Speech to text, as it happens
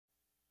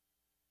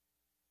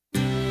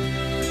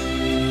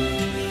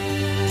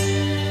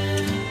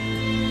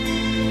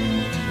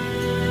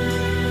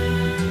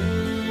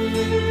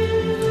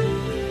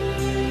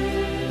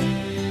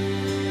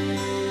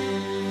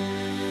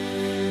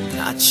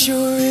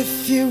sure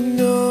if you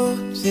know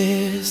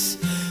this,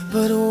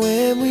 but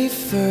when we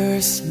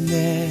first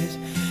met,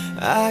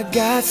 I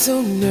got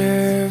so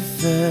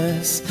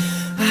nervous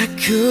I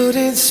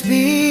couldn't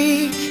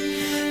speak.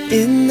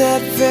 In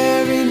that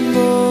very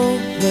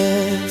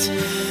moment,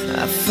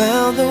 I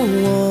found the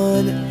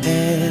one,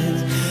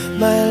 and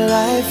my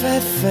life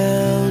had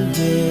found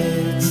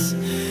its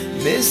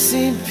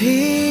missing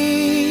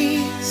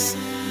piece.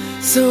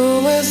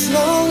 So as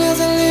long as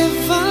I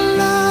live, I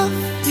love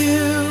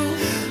you,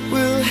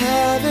 will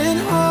have and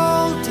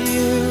hold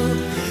you.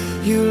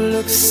 You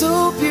look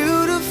so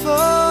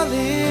beautiful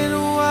in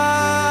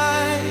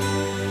white,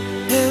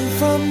 and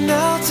from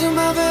now to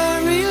my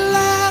very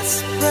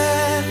last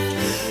breath,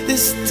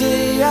 this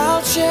day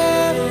I'll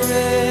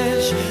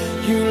cherish.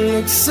 You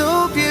look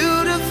so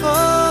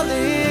beautiful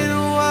in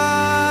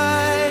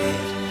white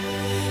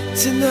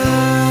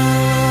tonight.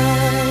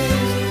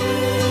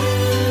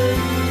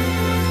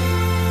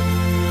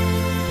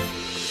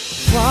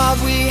 What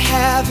we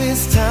have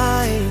is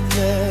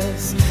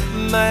timeless,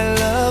 my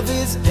love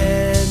is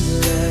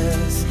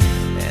endless,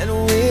 and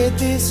with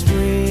this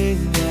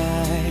ring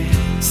I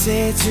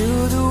say to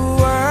the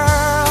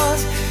world,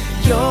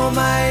 you're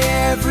my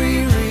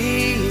every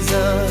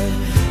reason,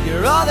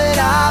 you're all that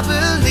I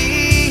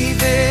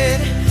believe in.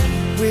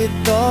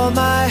 With all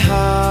my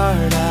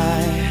heart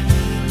I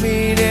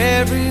mean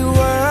every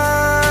word.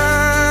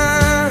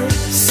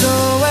 So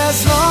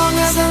as long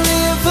as I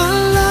live, I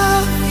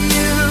love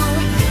you,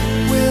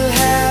 will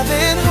have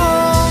and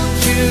hold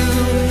you.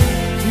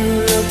 You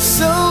look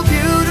so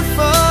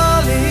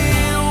beautiful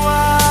in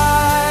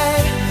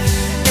white,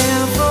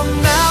 and from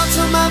now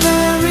to my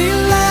very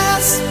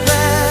last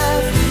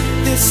breath,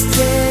 this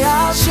day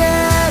I'll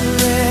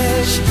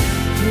cherish.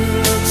 You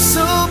look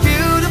so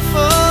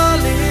beautiful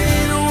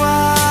in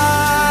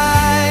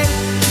white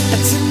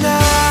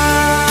tonight.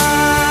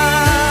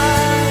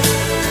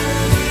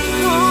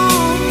 Ooh,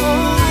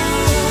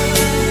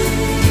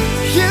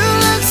 you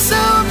look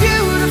so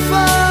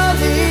beautiful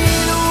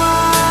in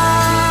white.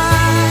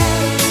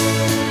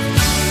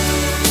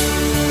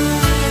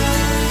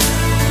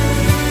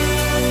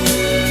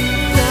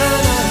 Na,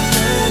 na,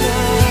 na, na.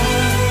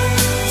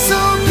 So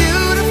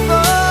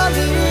beautiful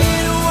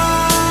in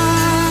white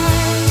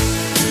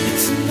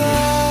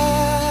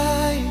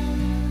tonight.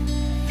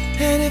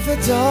 And if a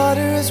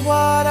daughter is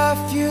what our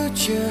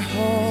future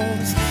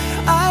holds,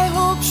 I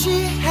hope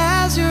she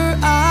has your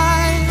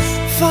eyes,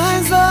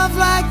 finds love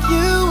like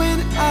you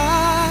and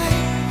I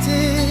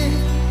did.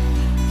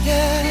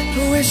 Yeah,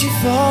 but when she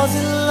falls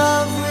in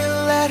love,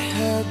 we'll let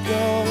her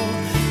go,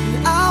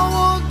 and I'll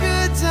walk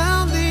her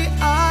down the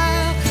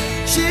aisle.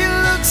 She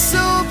looks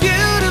so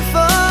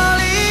beautiful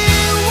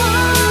in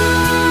white.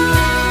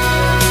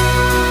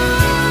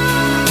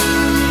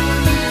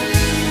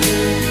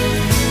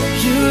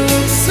 You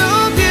look so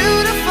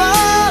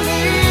beautiful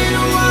in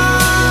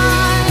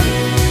white.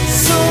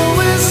 So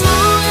as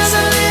long as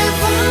I live,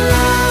 I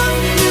love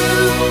you,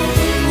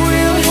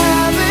 will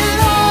have and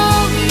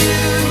hold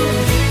you.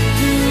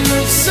 You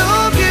look so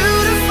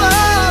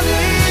beautiful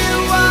in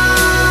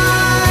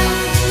white,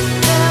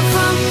 and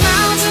from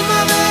now to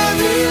my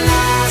very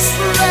last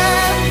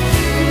breath,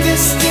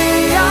 this day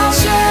I'll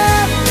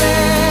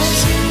cherish.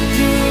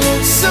 You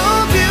look so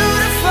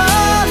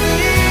beautiful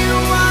in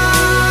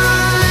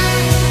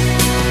white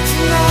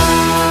tonight.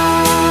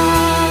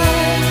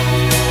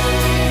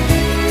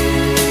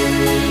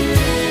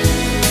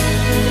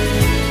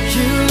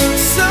 You look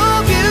so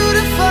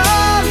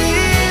beautiful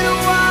in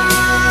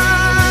white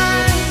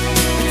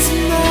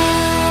tonight.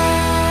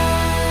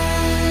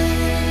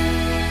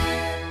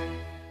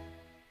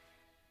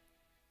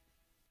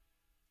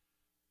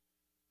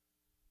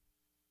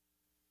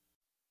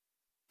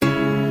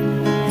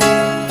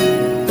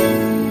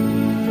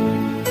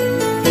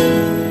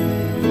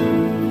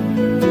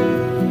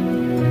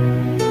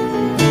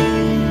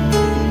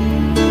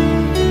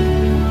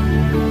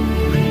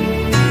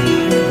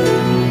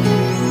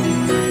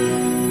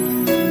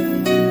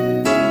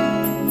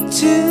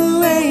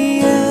 2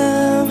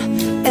 a.m.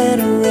 and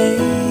the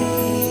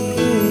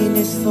rain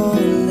is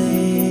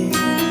falling.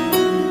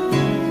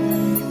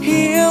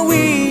 Here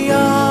we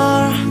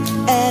are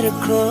at a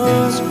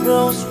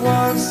crossroads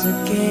once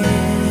again.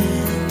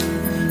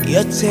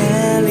 You're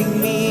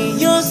telling me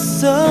you're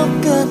so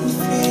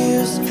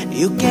confused,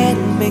 you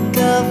can't make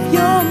up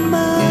your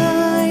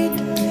mind.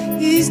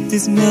 Is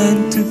this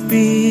meant to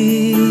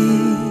be?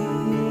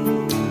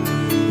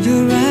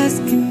 You're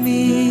asking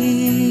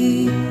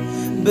me,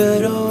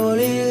 but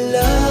only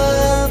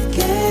love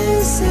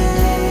can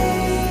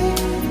say.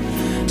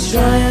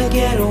 Try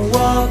again or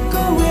walk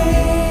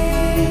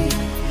away,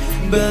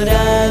 but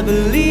I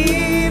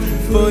believe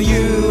for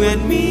you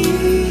and me,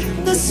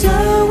 the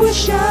sun will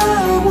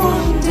shine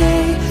one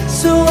day.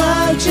 So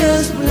I'll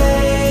just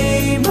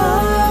play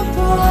my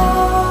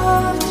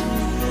part,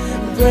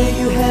 pray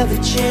you have a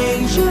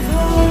change of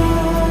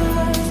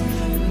heart,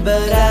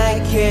 but I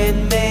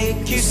can't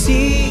make you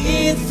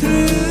see it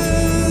through.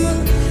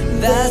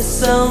 That's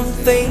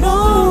something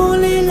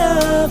only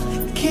love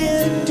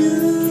can do.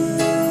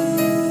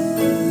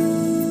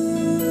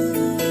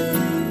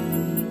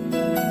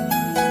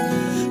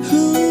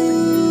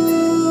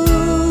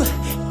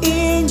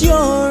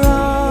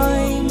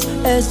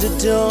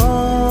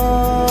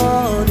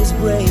 dawn is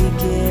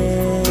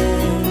breaking,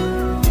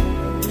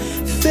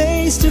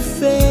 face to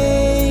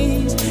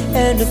face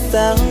and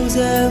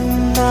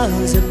 1,000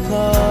 miles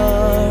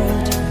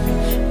apart.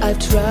 I've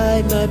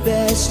tried my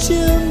best to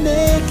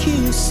make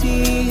you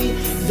see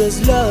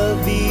there's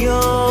love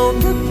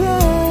beyond the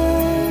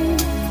pain.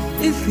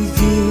 If we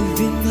give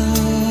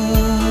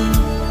enough,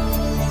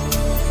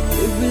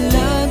 if we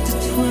learn to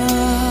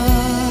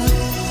try,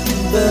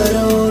 but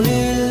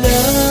only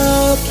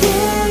love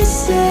can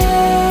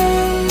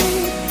say,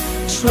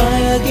 try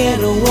again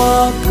or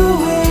walk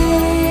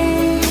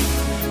away.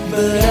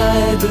 But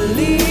I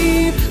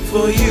believe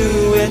for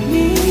you and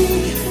me,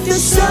 the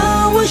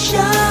sun will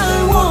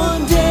shine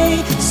one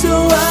day. So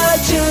I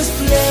just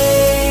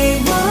play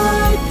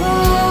my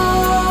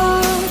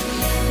part,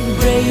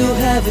 pray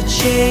you'll have a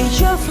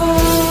change of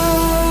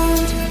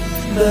heart.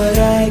 But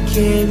I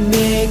can't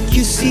make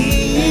you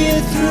see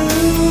it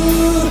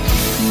through.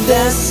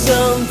 That's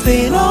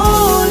something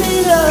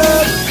only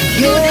love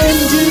can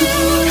do.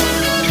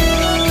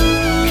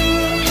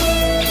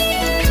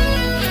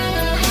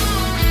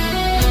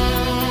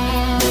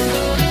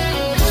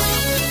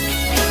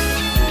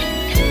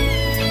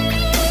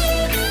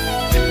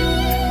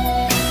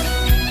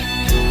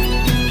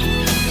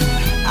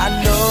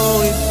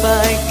 If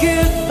I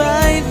could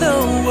find the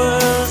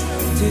words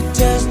to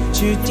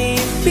touch you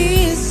deep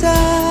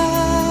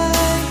inside,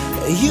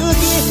 you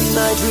give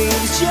my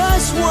dreams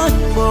just one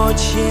more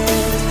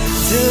chance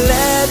to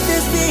let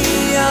this be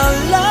our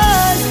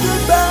last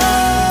goodbye.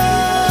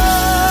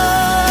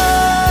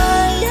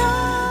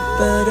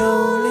 But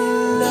only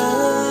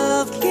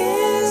love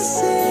can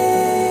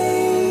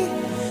say,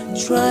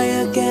 try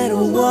again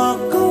or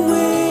walk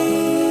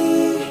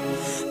away.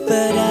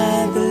 But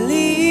I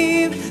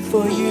believe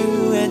for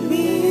you and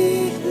me,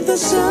 the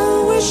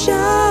sun will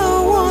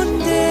shine one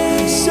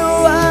day. So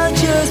I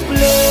just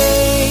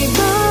play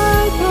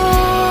my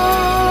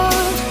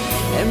part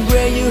and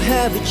pray you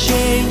have a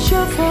change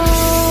of heart.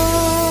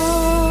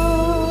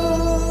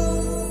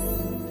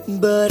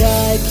 But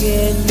I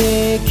can't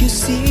make you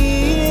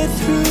see it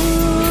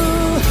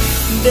through.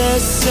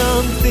 There's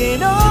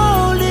something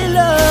only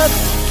love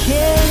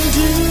can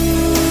do.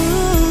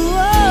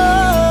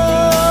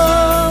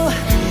 Oh,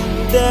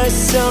 there's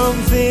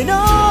something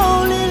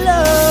only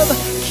love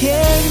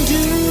can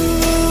do.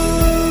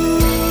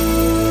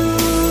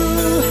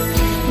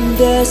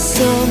 There's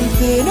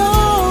something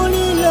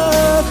only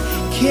love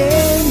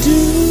can do.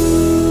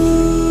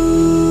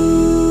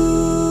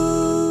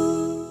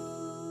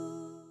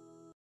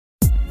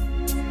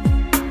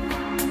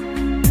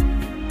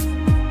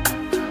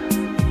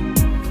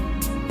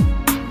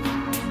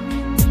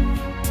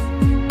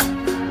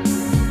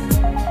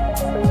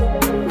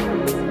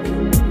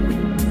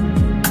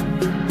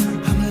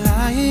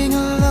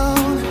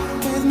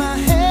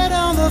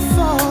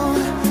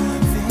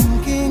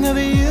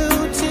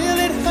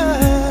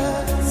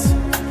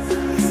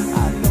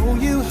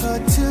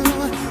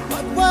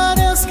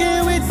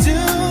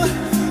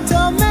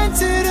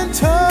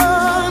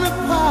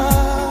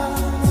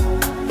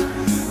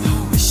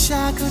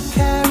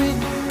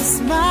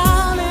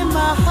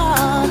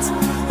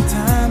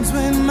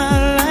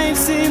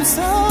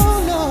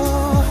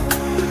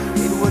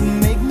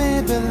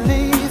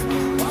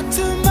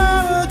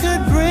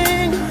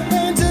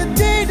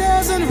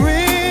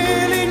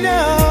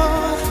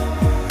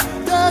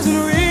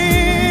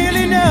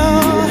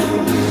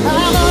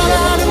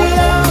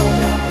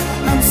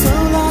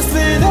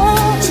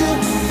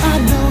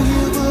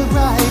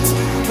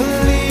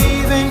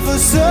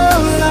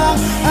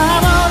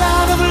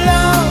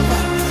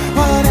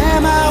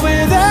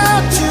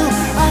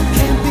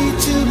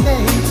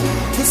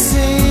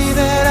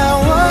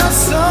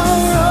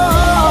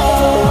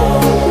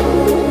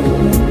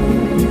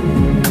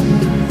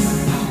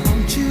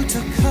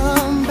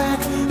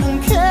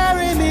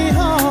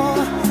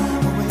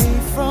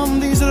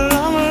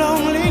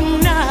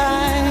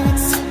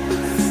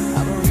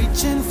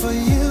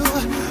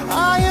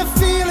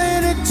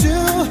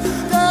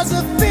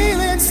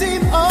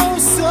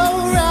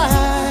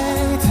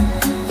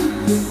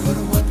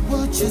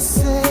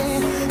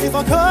 If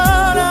I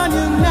call on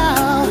you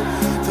now,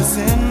 to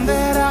send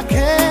that I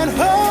can't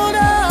hold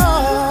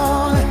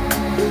on.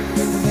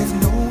 There's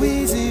no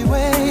easy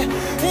way,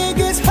 it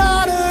gets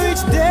harder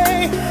each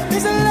day.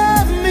 Please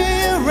let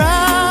me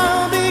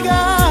around, be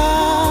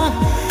gone,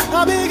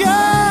 I'll be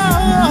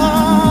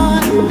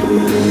gone.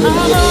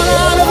 I'm all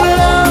out of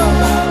love,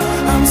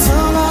 I'm so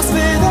lost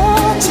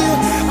without you.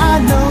 I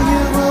know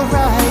you were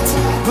right,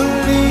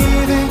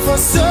 believing for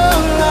so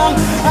long.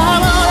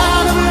 I'm all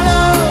out of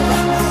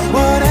love,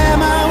 what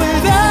am I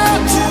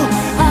without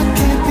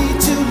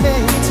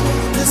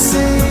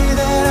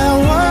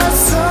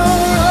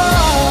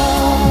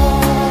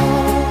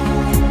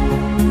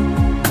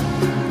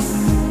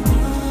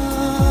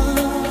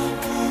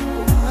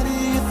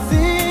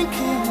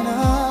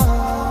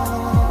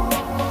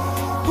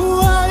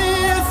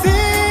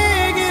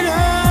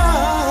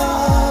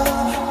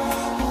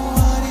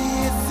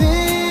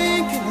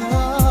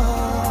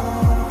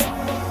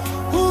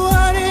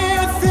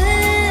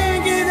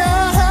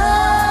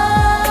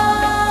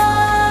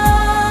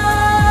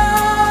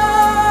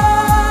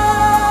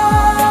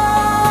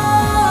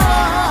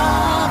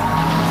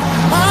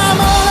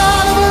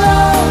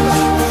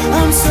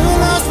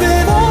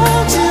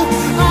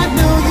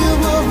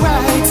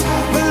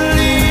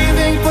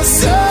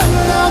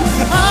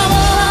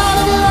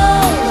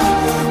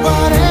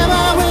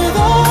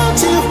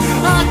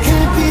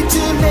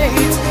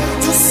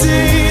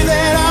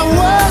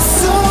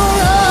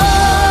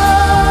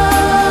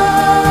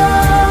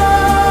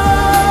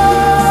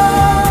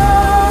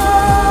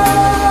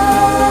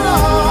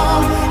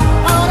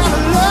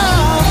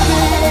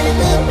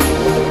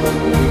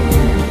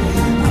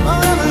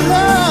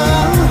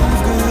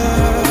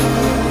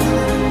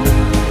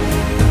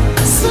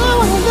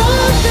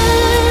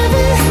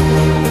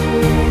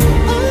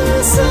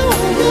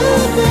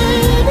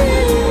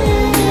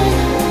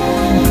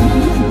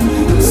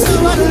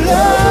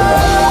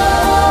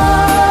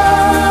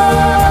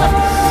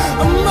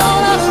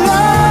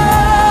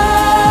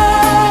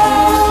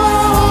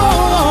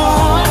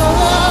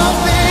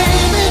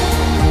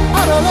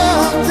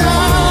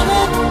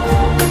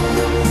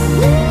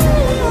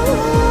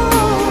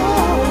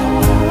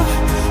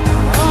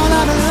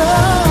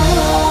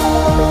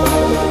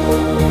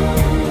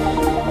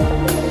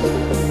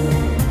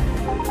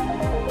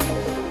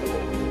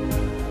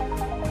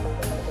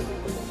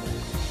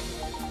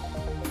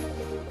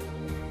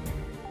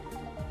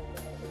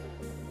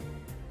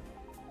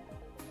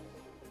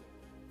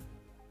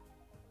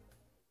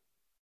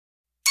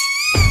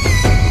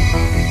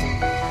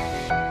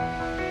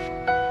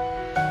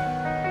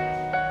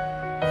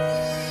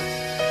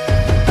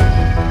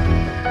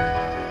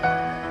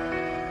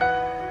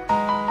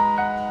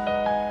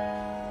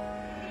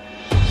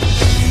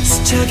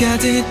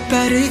가듯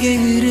빠르게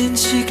흐른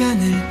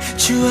시간을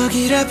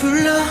추억이라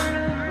불러.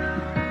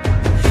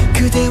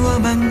 그대와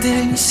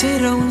만든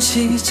새로운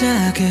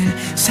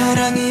시작을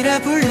사랑이라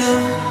불러.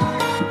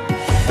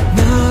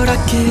 널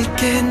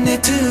아낄게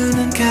내 두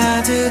눈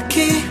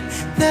가득히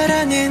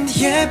나라는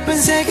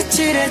예쁜 색이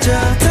칠해져.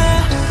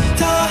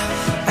 더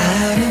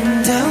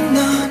아름다운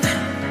넌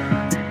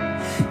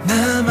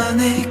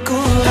나만의 꽃.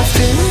 I'm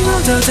feeling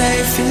all the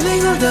day,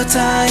 feeling all the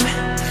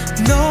time.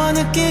 너와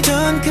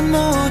느끼던 그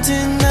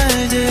모든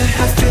날들.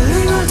 I'm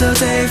feeling all the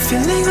day,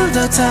 feeling all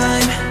the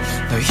time.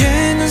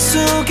 너의 눈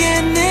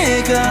속에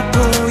내가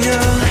보여.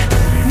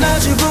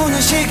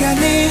 마주보는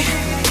시간이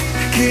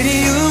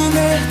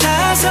그리움을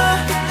타서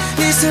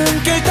네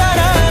손길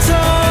따라서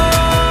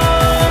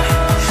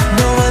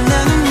너와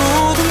나는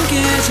모든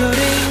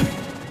계절이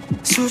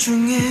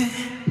소중해.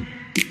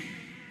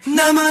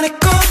 나만의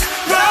꽃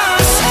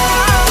Rose.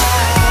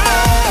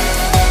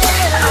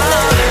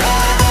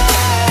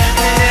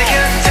 내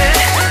곁에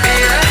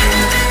피어.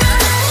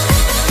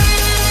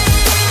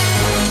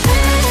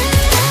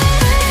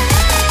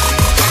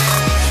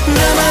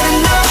 나만의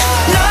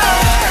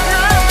love.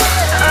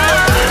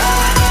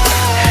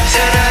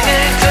 사랑의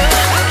더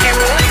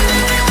키워.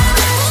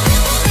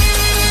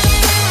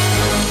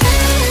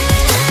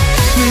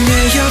 내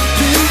옆을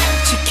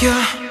지켜.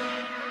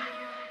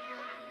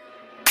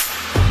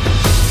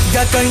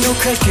 가까이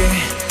욕할게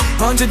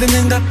언제든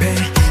응답해.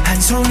 한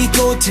송이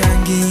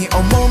꽃향기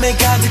온몸에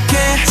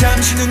가득해.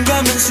 잠시 눈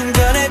감은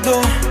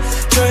순간에도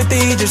절대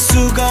잊을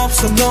수가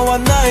없어 너와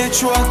나의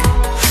추억.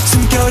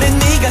 숨결에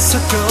네가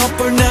섞여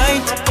up all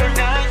night.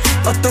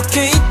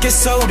 어떻게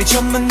있겠어 우리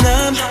첫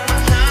만남.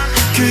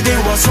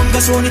 그대와 손과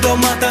손이 더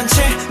맞닿은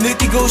채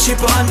느끼고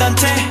싶어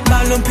한단테.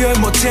 말론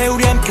표현 못해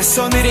우리 함께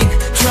써내린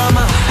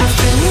드라마. I'm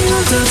feeling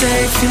all the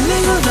day,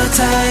 feeling all the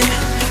time.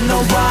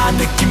 너와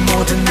느낀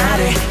모든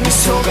날에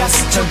미소가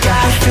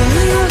스쳐가. I'm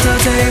feeling all the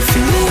day,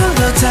 feeling all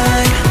the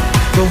time.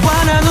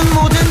 너와 나눈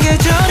모든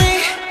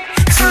계절이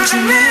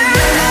소중해.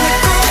 나만의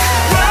꽃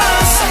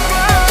Rose.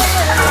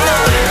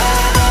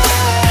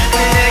 내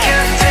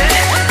곁에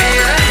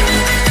피어.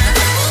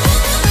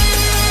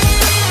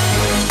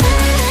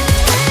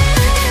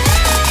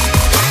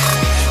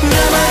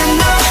 나만의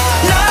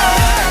love.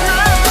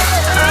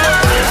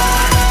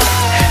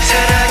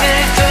 사랑의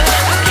더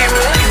키워.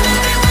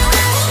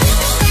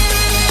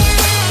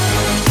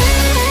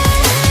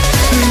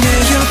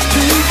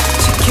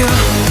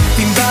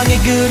 빈 방에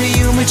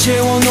그리움을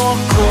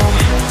채워놓고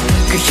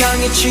그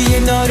향에 취해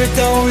너를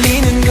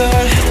떠올리는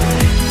걸.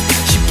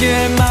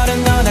 쉽게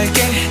말은 안 할게.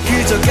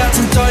 그저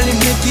같은 떨림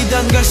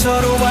느끼던 걸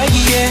서로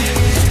알기에.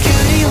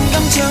 그리움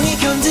감정이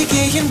견디기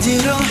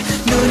힘들어.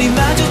 눈이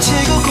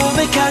마주치고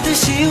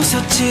고백하듯이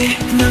웃었지.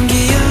 넌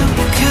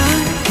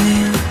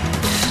기억하네.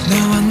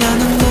 너와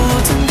나는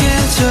모든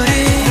계절이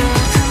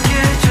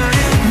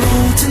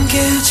모든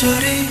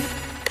계절이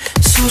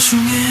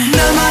소중해.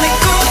 나만의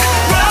꽃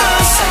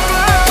Rose.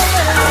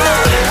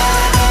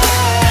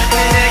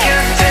 내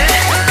곁에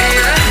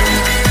피어.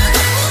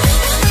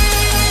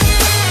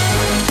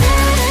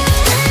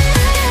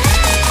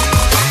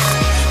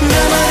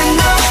 나만의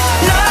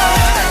love.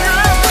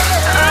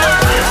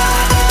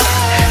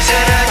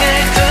 사랑의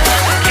더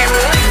키워.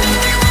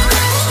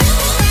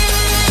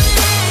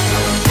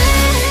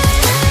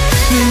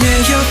 내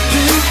옆을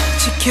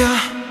지켜.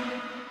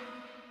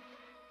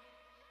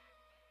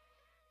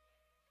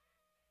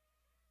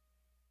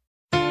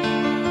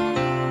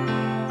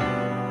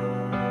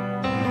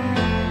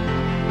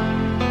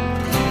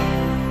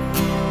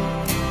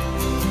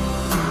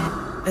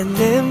 An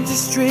empty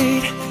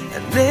street,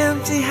 an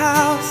empty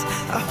house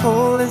I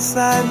hold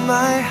inside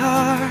my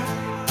heart.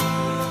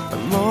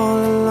 I'm all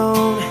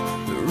alone,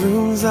 the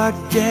rooms are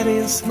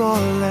getting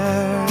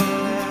smaller.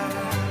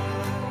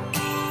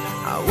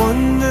 I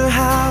wonder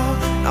how,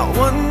 I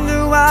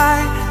wonder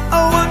why,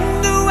 I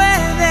wonder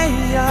where they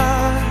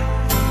are.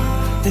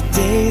 The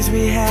days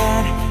we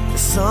had, the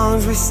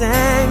songs we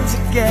sang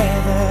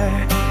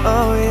together,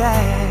 oh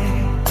yeah.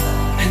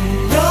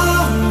 And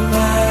all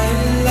my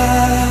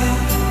love,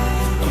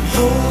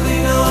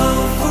 holding on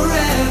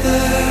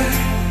forever,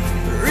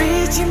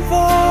 reaching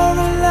for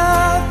a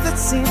love that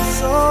seems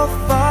so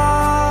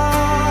far.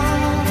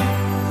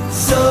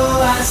 So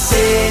I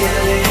say a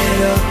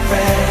little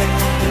prayer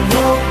and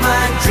hope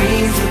my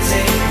dreams will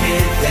take me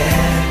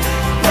there,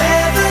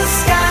 where the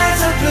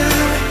skies are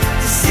blue,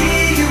 to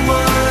see you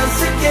once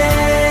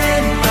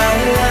again, my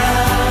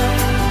love.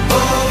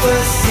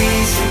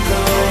 Overseas from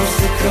coast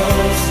to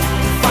coast,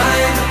 to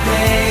find a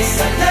place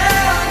I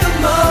love the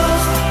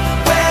most,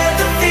 where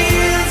the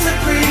fields are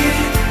green,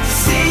 to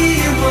see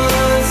you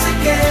once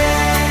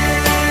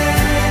again,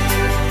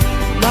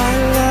 my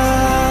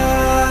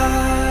love.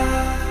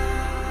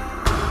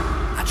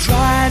 I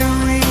try to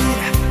read,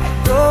 I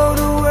go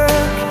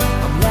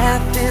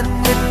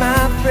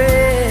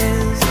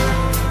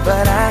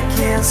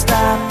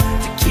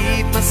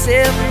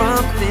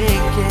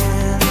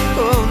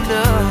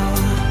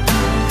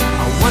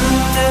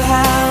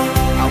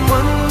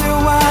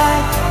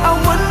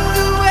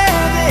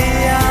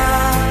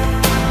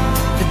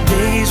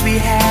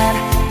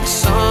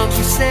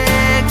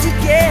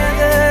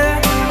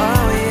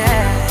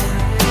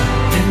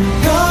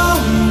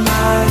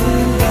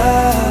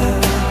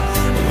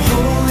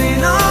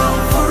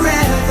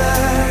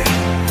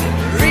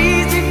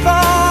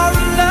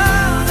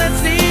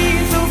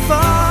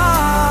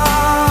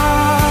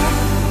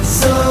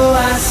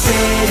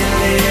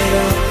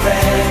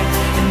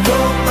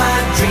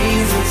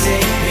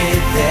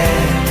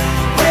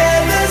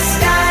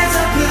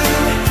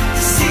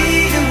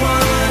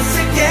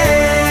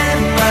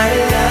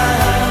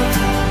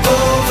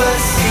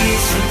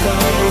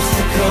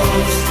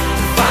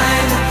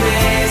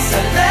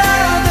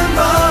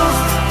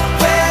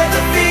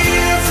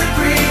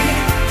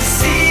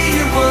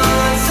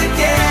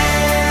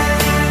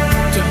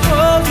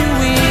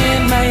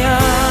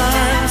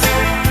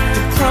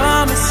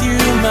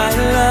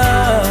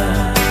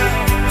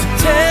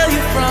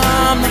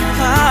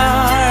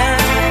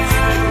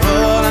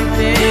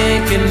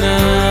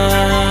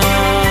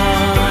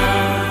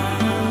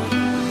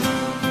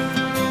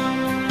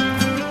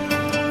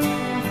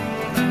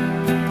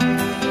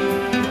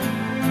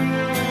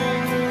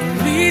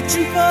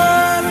searching for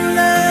a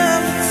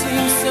love that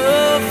seems so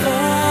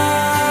far.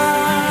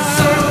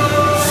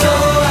 So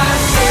I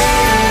say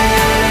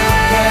a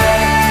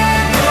prayer,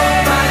 hope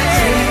my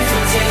dreams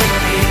will take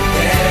me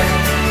there,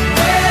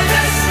 where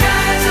the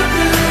skies are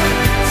blue,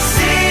 to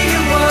see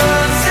you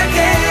once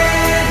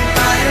again,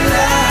 my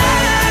love.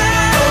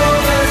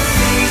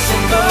 Overseas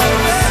and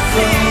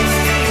overseas,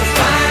 to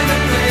find a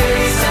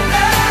place I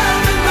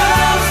love the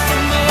most,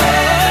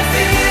 where the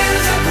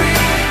fields are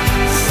green,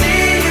 to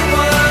see you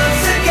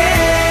once again,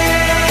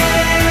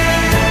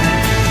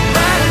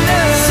 my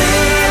love. Say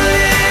a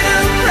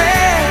little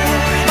prayer,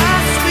 my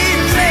sweet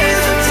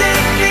dreams will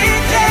take me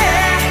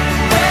there,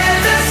 where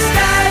the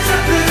skies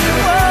are blue,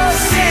 to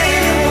see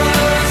you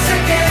once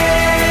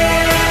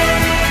again.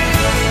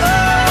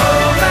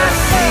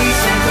 Overseas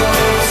and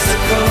coast to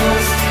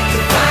coast, to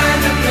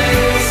find a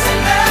place I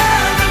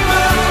love the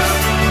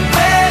most,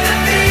 where the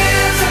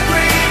fields are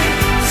green,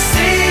 to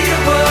see you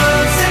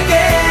once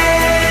again,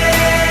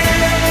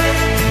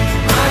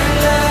 my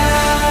love.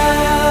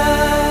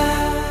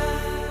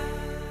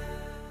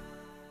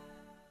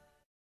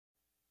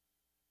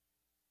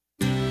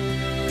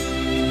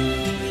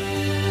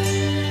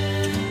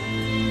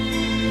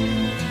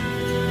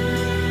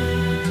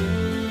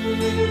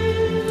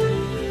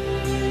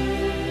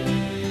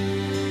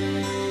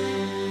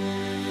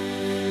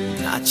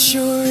 Not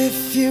sure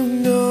if you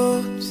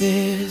know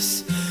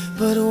this,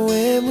 but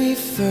when we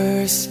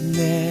first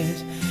met,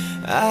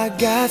 I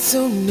got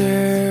so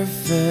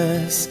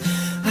nervous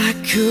I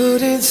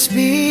couldn't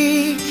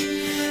speak.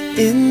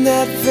 In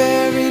that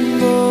very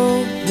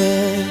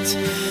moment,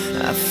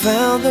 I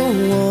found the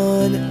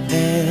one,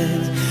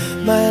 and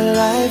my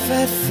life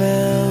had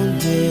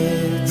found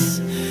its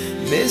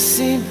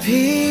missing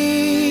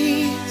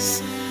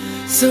piece.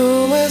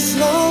 So as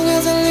long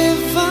as I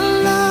live, I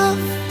love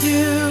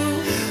you,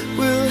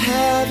 will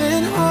have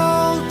and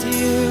hold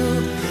you.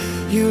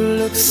 You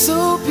look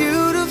so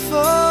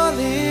beautiful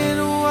in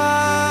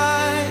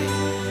white,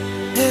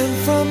 and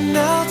from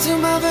now to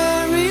my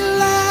very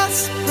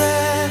last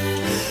breath,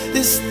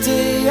 this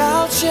day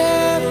I'll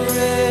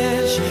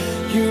cherish.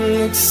 You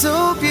look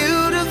so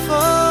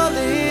beautiful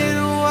in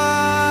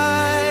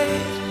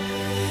white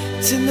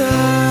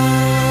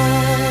tonight.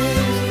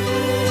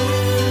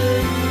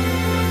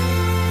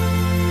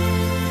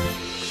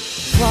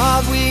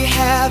 What we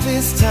have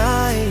is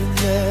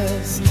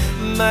timeless,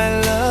 my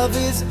love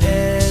is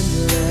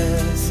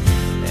endless,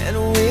 and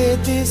with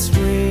this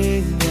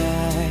ring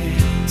I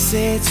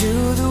say to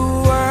the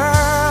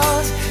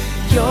world,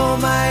 you're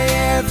my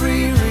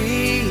every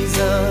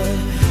reason,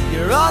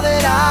 you're all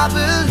that I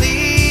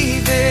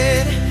believe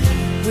in.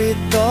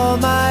 With all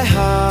my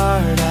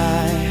heart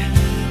I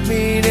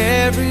mean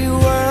every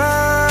word.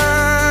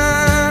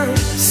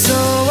 So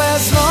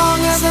as long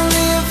as I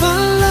live, I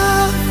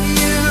love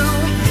you,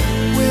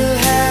 will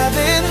have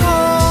and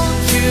hold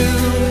you.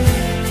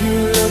 You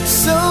look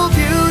so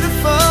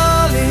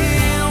beautiful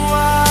in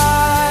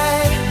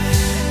white,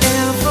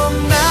 and from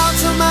now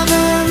to my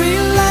very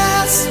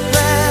last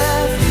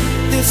breath,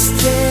 this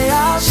day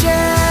I'll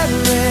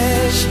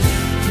cherish.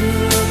 You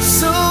look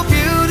so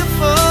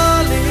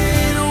beautiful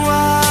in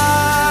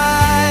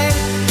white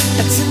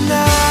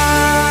tonight.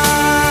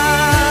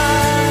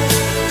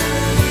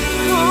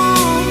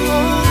 Ooh,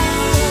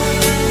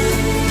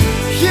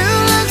 you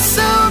look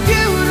so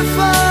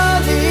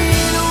beautiful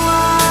in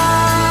white.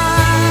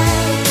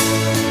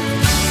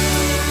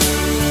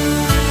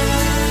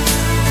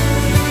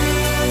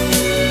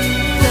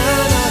 Na,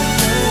 na,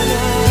 na,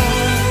 na.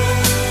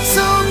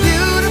 So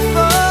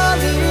beautiful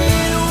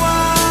in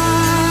white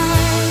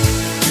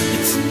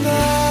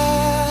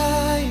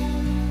tonight.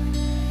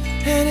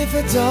 And if a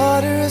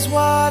daughter is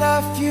what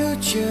our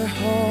future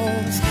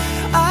holds,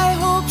 I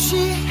hope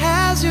she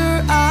has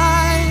your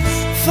eyes,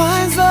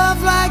 finds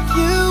love like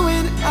you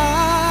and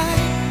I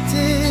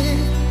did.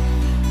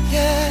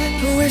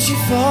 Yeah, but when she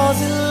falls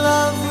in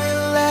love,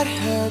 we'll let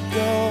her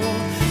go,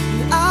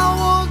 and I'll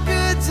walk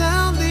her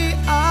down the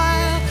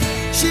aisle.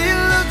 She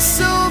looks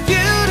so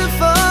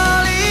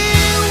beautiful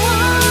in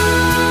white.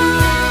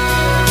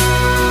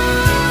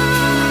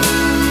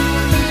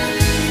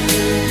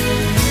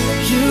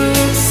 You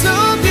look so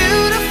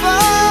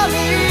beautiful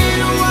in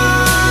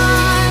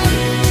white.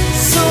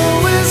 So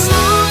as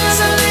long as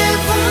I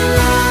live, I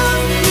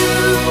love you,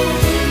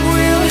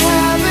 will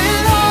have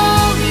and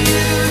hold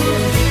you.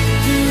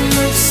 You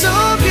look so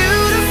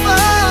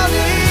beautiful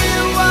in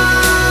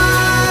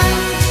white,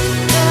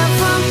 and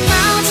from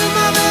now to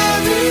my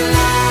very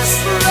last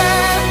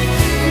breath,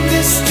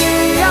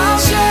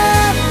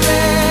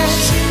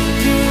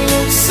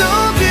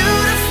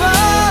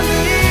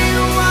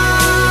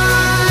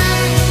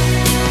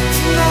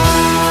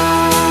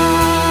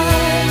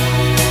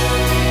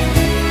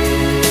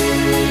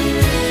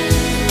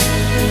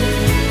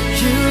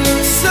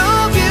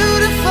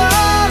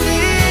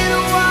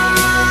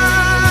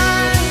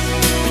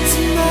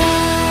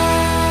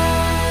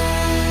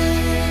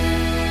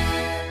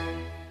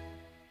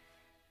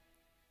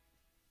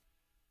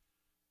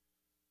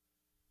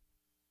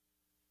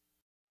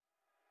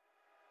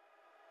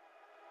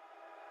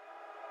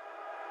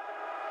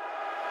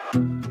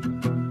 Heading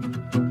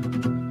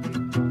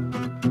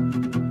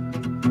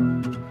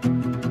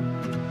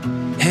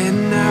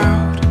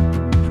out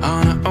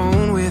on our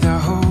own with our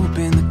hope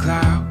in the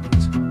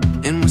clouds,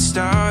 and we're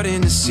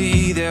starting to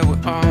see that we're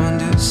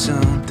onto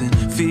something.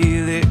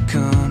 Feel it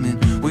coming,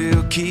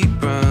 we'll keep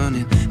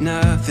running,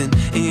 nothing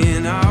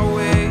in our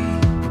way,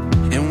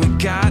 and we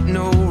got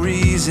no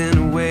reason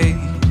to wait.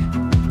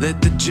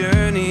 Let the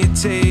journey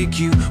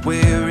take you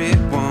where it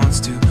wants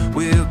to.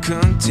 We'll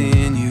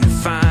continue to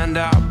find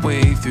our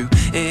way through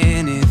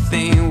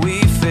anything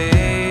we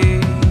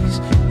face.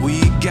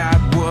 We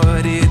got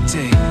what it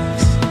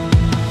takes.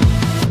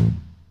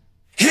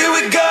 Here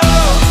we go.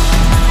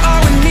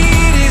 All we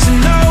need is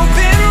an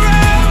open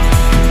road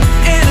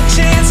and a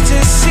chance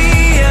to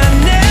see a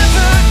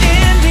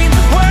never-ending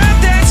world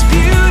that's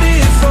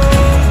beautiful.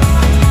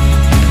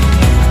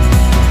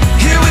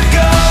 Here we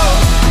go,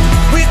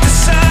 with the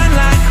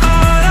sunlight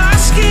on our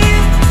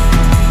skin.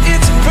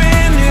 It's a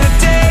brand new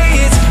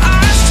day, it's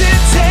ours to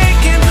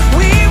take, and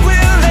we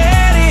will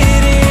let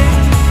it in.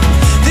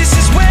 This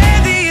is where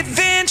the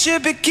adventure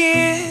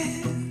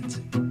begins.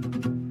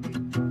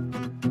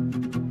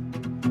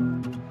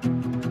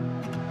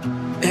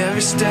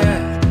 Every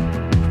step,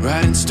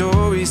 writing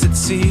stories that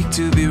seek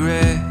to be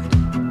read,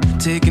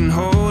 taking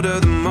hold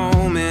of the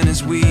moment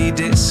as we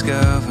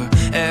discover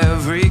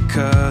every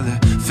color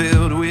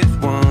filled with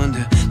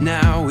wonder.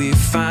 Now we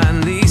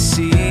finally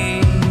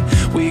see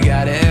we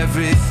got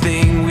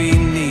everything we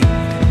need.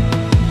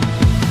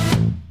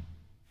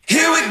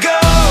 Here we go.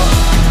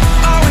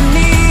 All we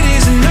need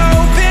is an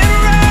open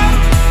road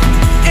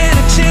and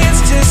a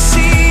chance to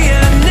see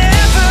a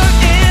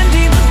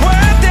never-ending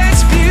world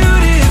that's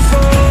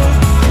beautiful.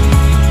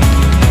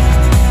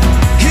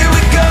 Here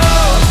we go,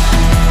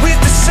 with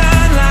the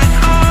sunlight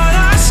on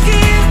our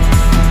skin.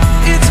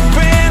 It's a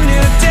brand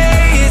new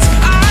day, it's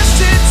ours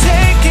to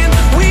take, and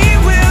we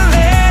will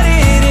let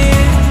it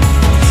in.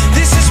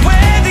 This is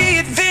where the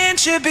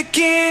adventure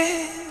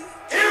begins.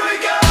 Here we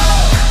go.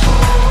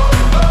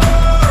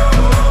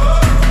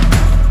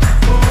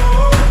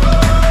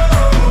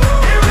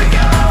 Here we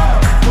go.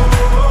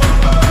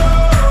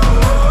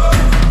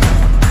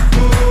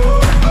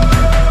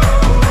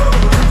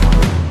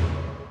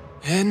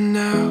 Heading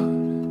out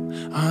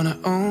on our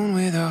own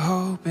with our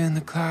hope in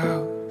the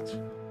clouds.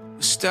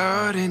 We're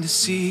starting to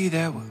see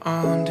that we're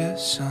onto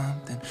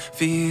something.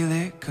 Feel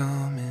it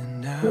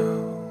coming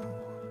now.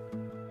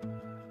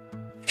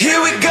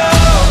 Here we go.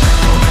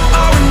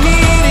 All we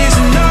need is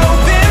an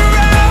open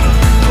road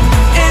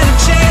and a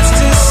chance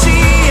to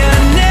see a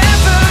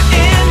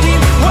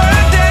never-ending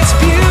world that's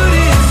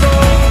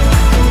beautiful.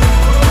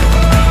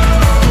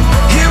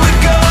 Here we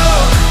go,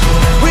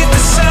 with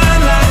the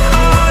sunlight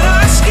on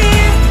our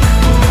skin.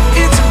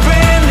 It's a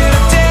brand new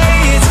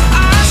day, it's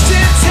ours to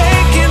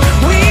take, and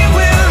we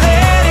will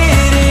let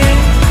it in.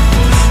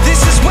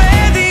 This is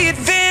where the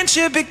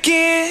adventure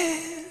begins.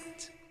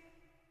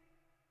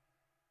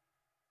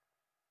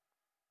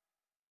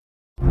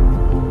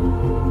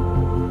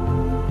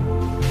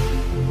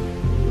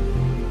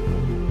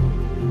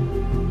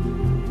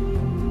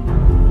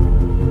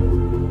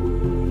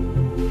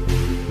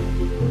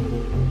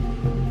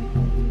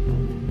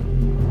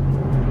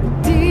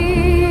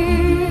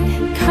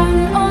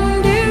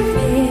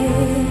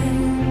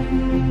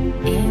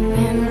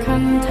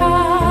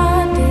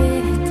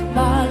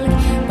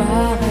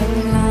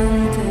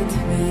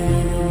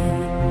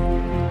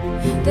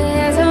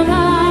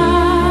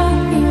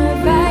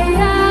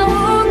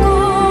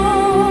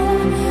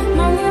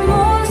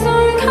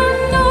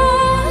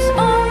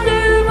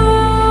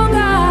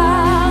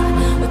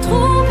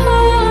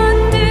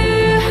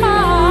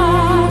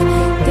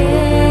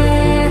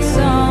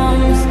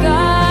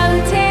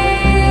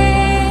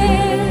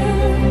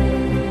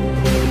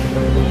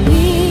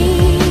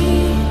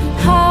 Vi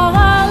har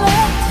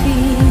alle tvil.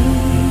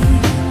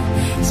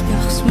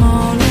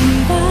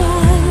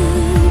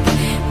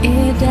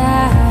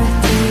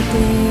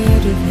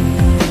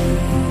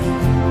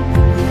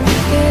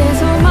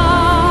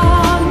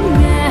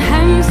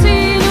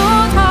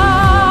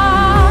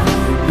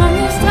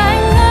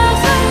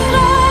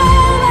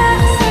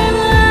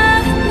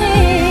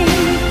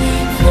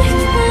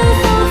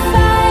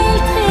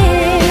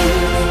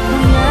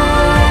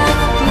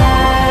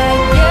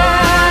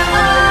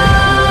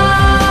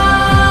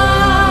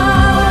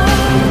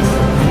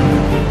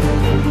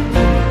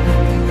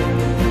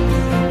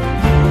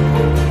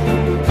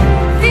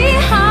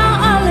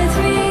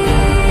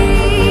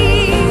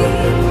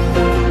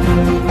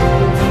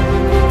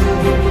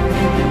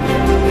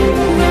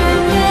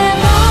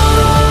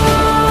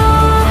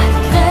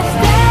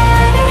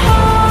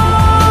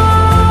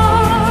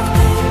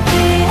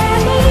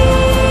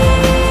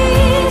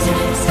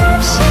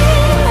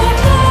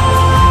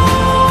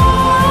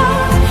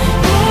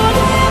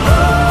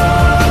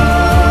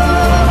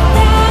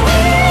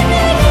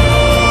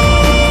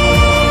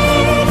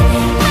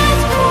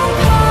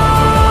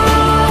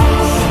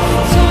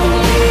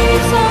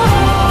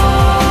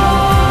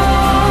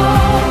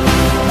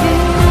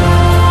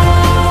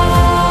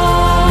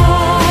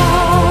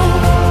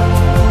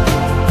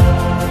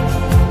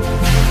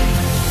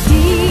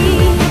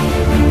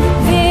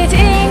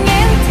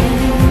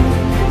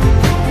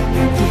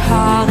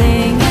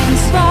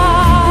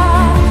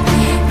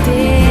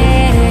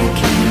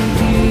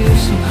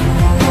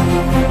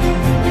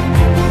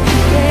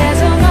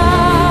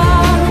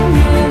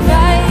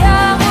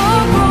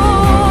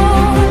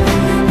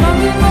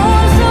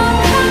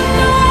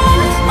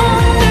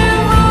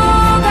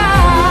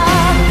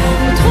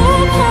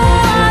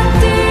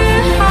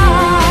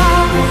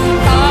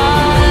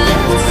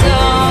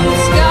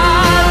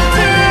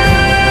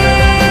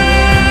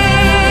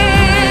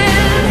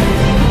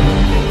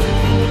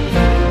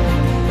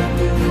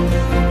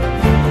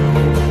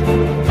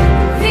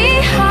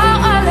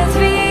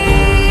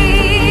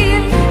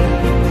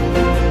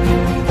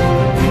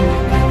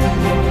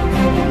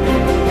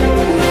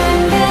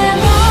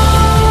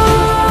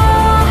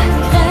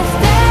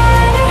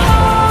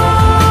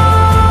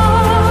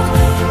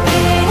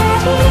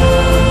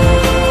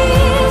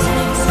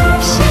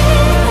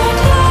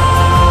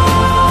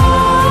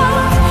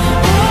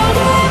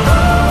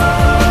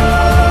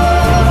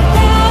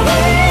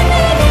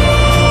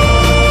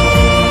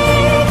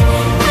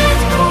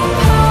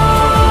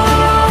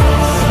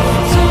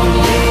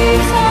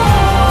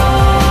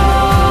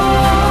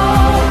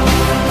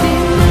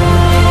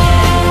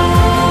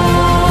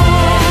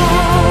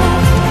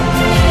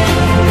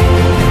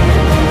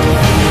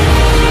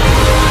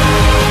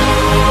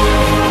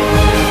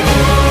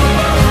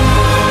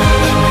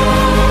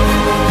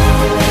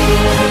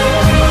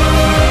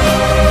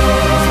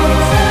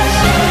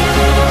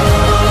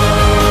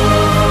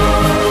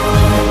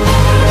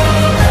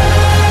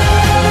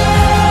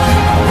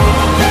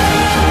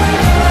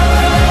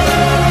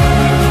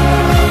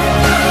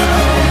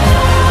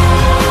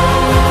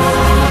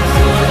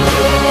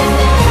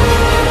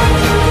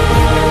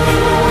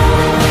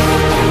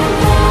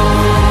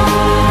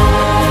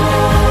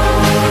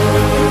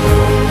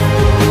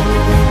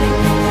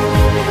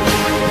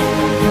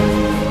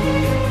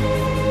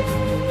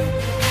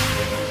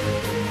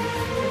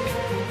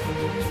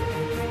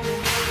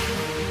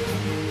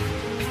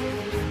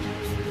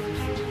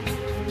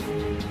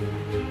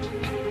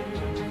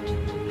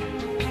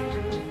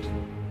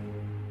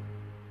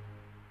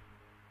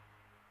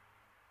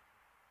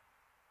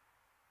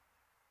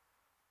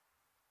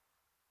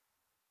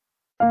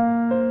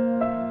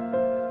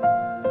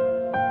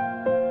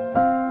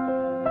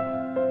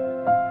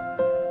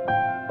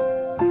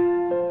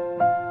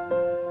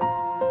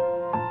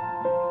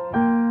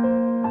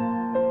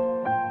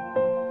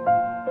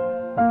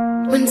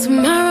 When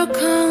tomorrow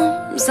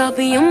comes, I'll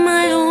be on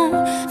my own,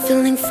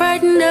 feeling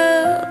frightened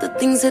of the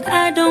things that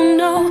I don't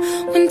know.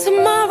 When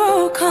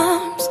tomorrow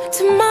comes,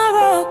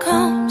 tomorrow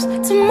comes,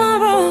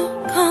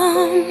 tomorrow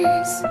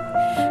comes.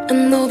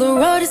 And though the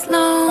road is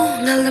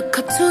long, I look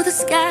up to the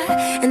sky,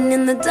 and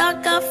in the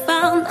dark I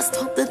found lost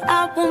hope that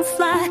I won't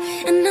fly.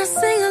 And I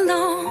sing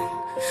along,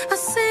 I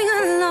sing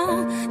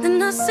along,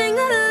 then I sing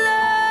along.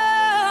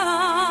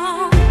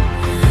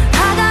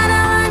 I got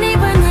all I need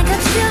when I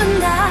got you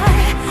and I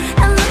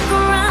look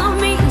around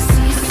me and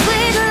see a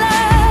sweet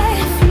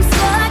life. I'm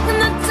stuck in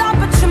the dark,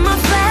 but you're my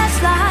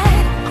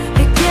flashlight.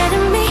 You're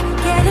getting me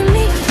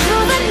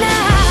through the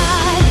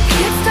night.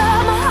 You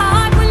stole my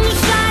heart when you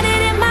shine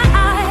it in my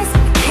eyes.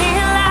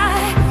 Can't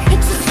lie,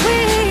 it's a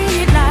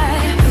sweet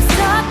life. I'm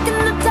stuck in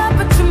the dark,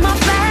 but you're my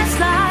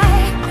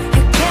flashlight.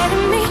 You're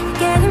getting me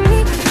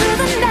through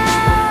the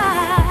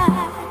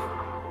night.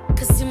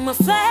 'Cause you're my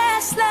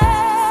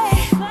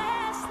flashlight.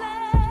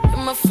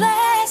 You're my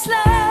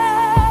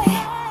flashlight.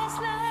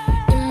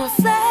 You're my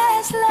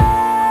flashlight.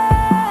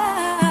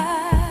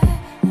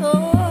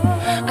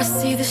 Oh, I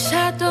see the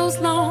shadows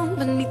long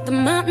beneath the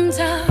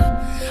mountaintop.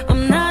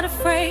 I'm not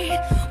afraid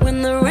when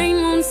the rain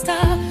won't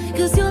stop.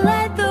 'Cause you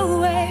light the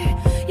way,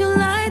 you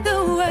light the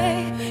way,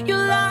 you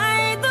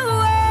light the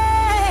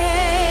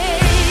way.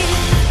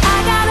 I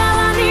got all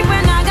I need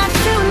when I got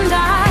you and I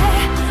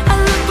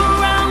look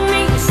around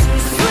me, see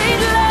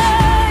sweet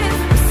life.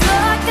 I'm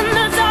stuck in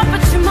the dark,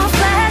 but you're my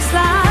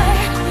flashlight.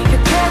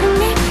 You're getting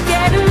me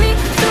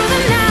through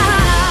the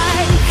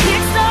night. You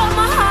stole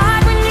my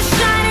heart when you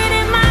shine it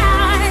in my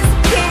eyes.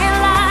 Can't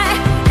lie,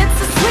 it's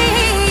a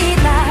sweet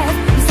life.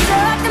 I'm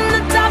stuck in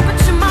the dark, but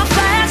you're my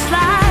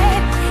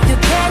flashlight.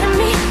 You're getting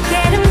me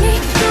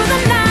through the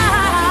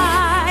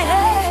night.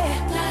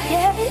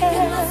 Yeah,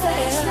 you're my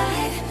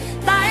flashlight,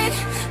 light,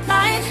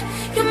 light.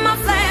 You're my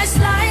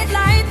flashlight,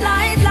 light,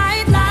 light,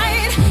 light,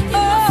 light.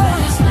 Oh,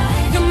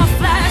 you're my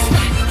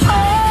flashlight. Oh,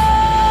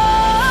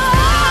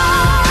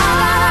 I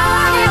got all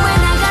I need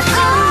when I got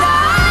you and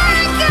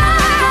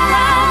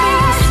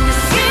I see the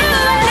sweet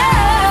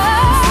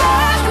life.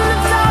 Stuck in the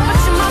dark, but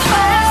you're my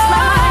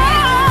flashlight.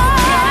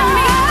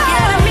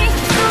 Getting me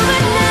through the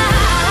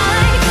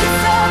night. You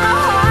stole my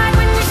heart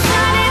when you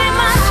shine it in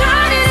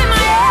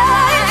my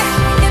eyes.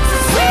 It's a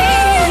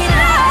sweet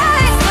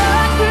life.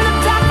 Stuck in the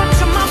dark, but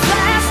you're my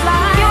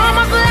flashlight. You're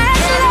my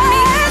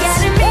flashlight.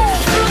 Getting me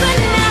through the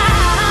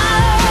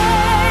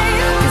night.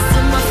 'Cause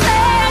you're my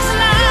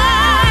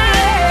flashlight.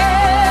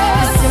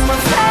 'Cause you're my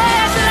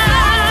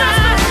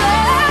flashlight.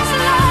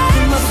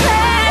 You're my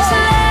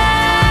flashlight.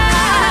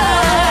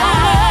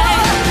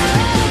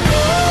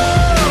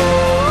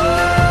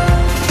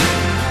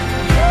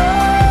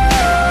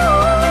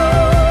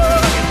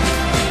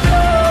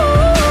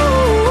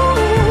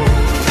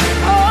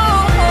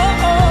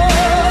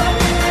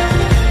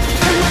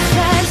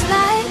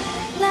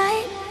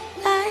 Light,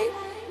 light.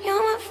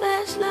 You're my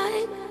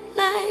flashlight.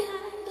 Light,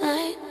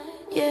 light.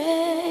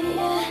 Yeah,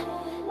 yeah.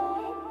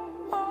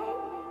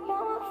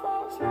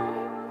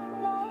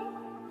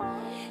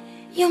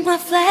 You're my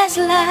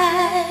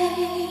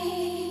flashlight.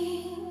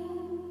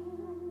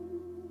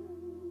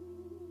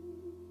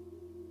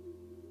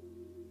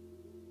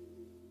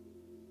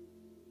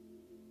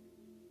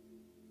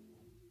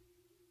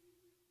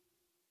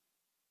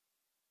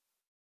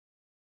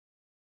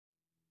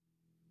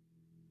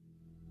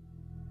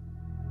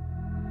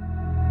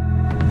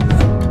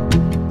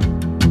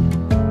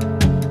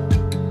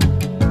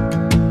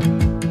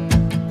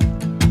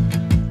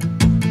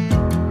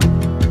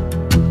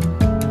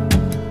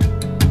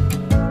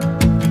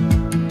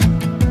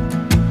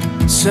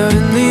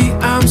 Suddenly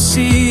I'm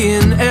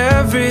seeing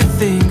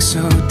everything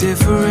so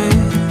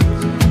different.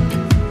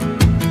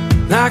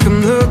 Like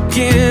I'm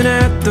looking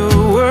at the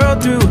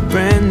world through a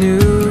brand new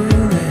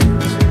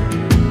lens.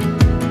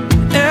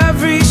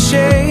 Every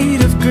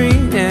shade of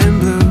green and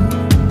blue,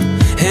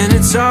 and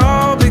it's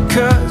all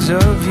because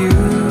of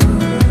you.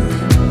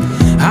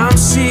 I'm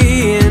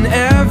seeing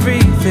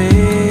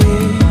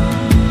everything.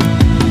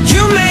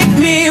 You make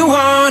me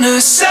wanna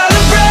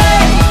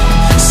celebrate,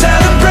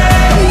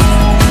 celebrate,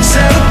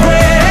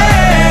 celebrate,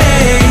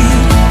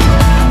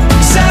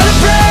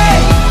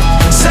 celebrate,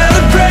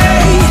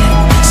 celebrate,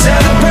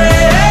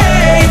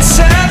 celebrate,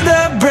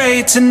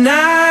 celebrate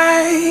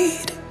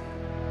tonight.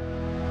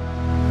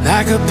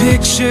 Like a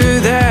picture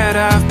that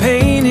I've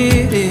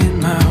painted in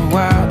my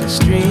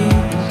wildest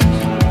dreams,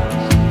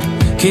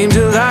 came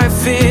to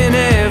life in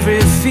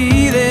every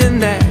feeling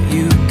that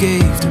you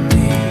gave to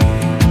me.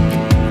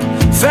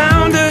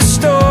 Found a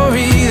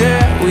story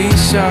that we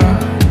saw.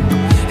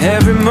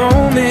 Every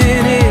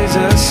moment is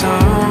a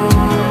song.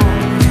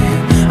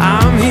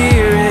 I'm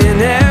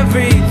hearing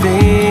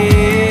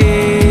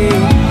everything.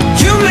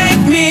 You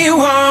make me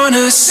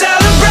wanna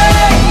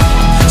celebrate,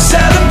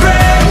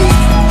 celebrate,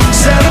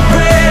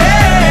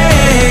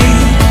 celebrate,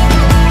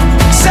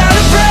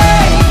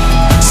 celebrate,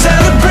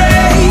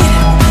 celebrate,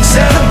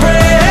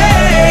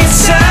 celebrate,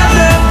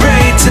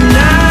 celebrate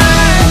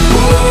tonight.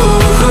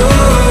 Ooh,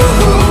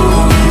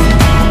 ooh,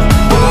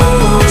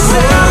 ooh,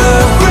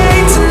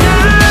 celebrate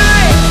tonight.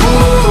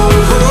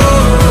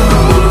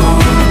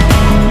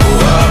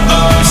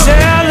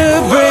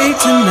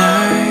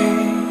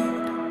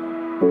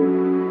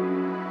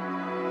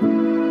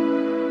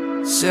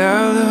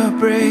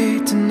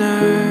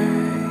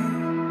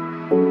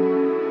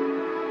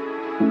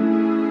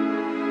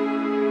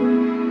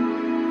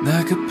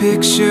 like a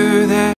picture that